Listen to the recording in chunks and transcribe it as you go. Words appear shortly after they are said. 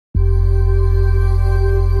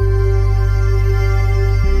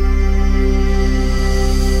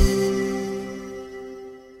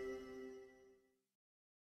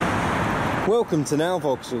Welcome to Now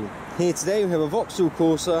Vauxhall. Here today we have a Vauxhall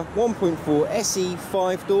CORSA 1.4 SE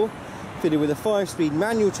 5-door fitted with a 5-speed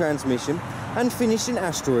manual transmission and finished in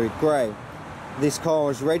asteroid grey. This car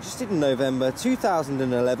was registered in November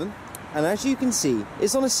 2011 and as you can see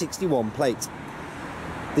it's on a 61 plate.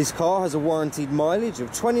 This car has a warranted mileage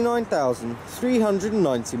of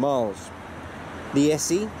 29,390 miles. The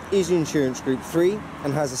SE is Insurance Group 3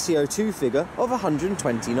 and has a CO2 figure of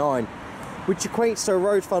 129, which equates to a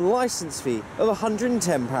road fund licence fee of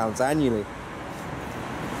 £110 annually.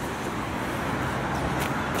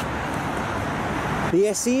 The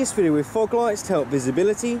SE is fitted with fog lights to help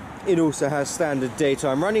visibility. It also has standard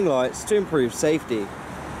daytime running lights to improve safety.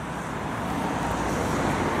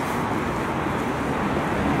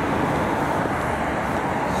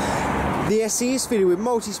 The SE is fitted with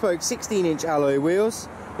multi-spoke 16-inch alloy wheels.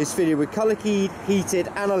 It's fitted with colour keyed, heated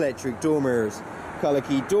and electric door mirrors. Colour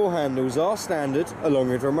keyed door handles are standard along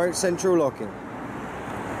with remote central locking.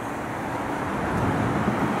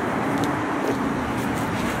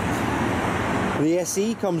 The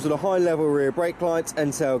SE comes with a high level rear brake light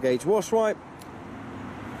and tailgate wash wipe.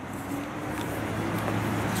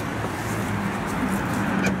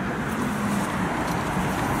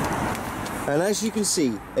 And as you can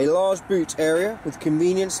see, a large boot area with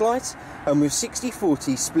convenience lights and with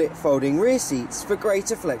 60/40 split folding rear seats for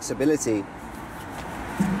greater flexibility.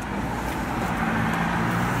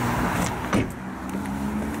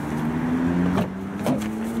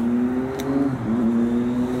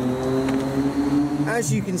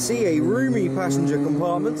 As you can see, a roomy passenger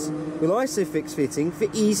compartment with ISOFIX fitting for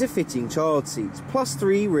ease of fitting child seats, plus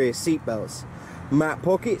 3 rear seat belts. Matte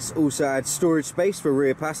pockets also add storage space for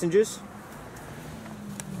rear passengers.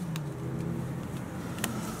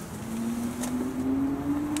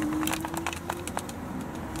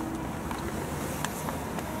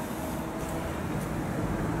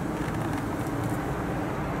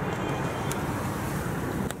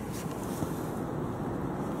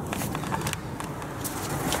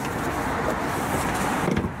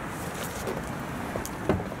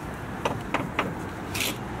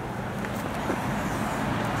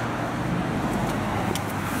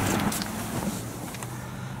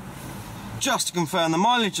 Just to confirm the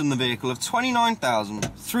mileage on the vehicle of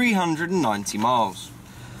 29,390 miles.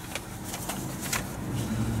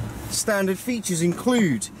 Standard features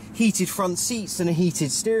include heated front seats and a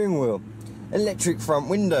heated steering wheel, electric front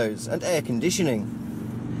windows and air conditioning.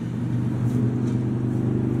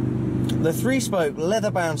 The 3-spoke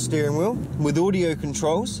leather-bound steering wheel with audio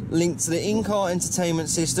controls linked to the in-car entertainment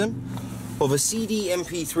system of a CD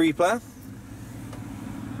MP3 player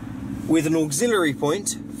with an auxiliary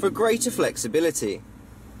point for greater flexibility.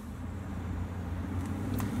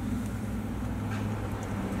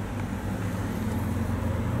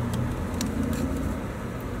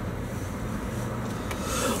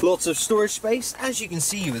 Lots of storage space, as you can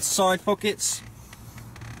see, with side pockets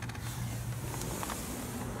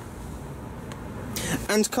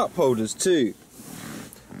and cup holders too.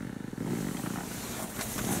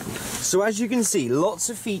 So as you can see, lots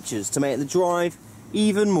of features to make the drive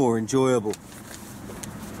even more enjoyable.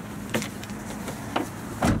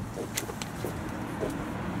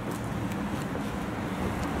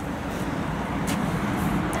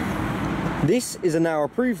 This is a now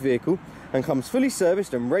approved vehicle and comes fully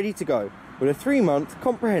serviced and ready to go with a 3-month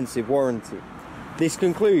comprehensive warranty. This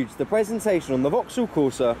concludes the presentation on the Vauxhall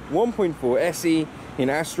CORSA 1.4 SE in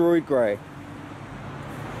asteroid grey.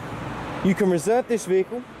 You can reserve this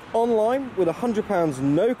vehicle online with £100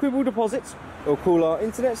 no quibble deposit or call our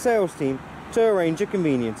internet sales team to arrange a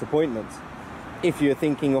convenient appointment. If you're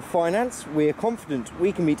thinking of finance, we are confident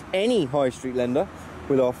we can meet any high street lender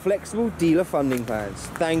with our flexible dealer funding plans.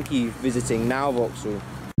 Thank you for visiting Now Vauxhall.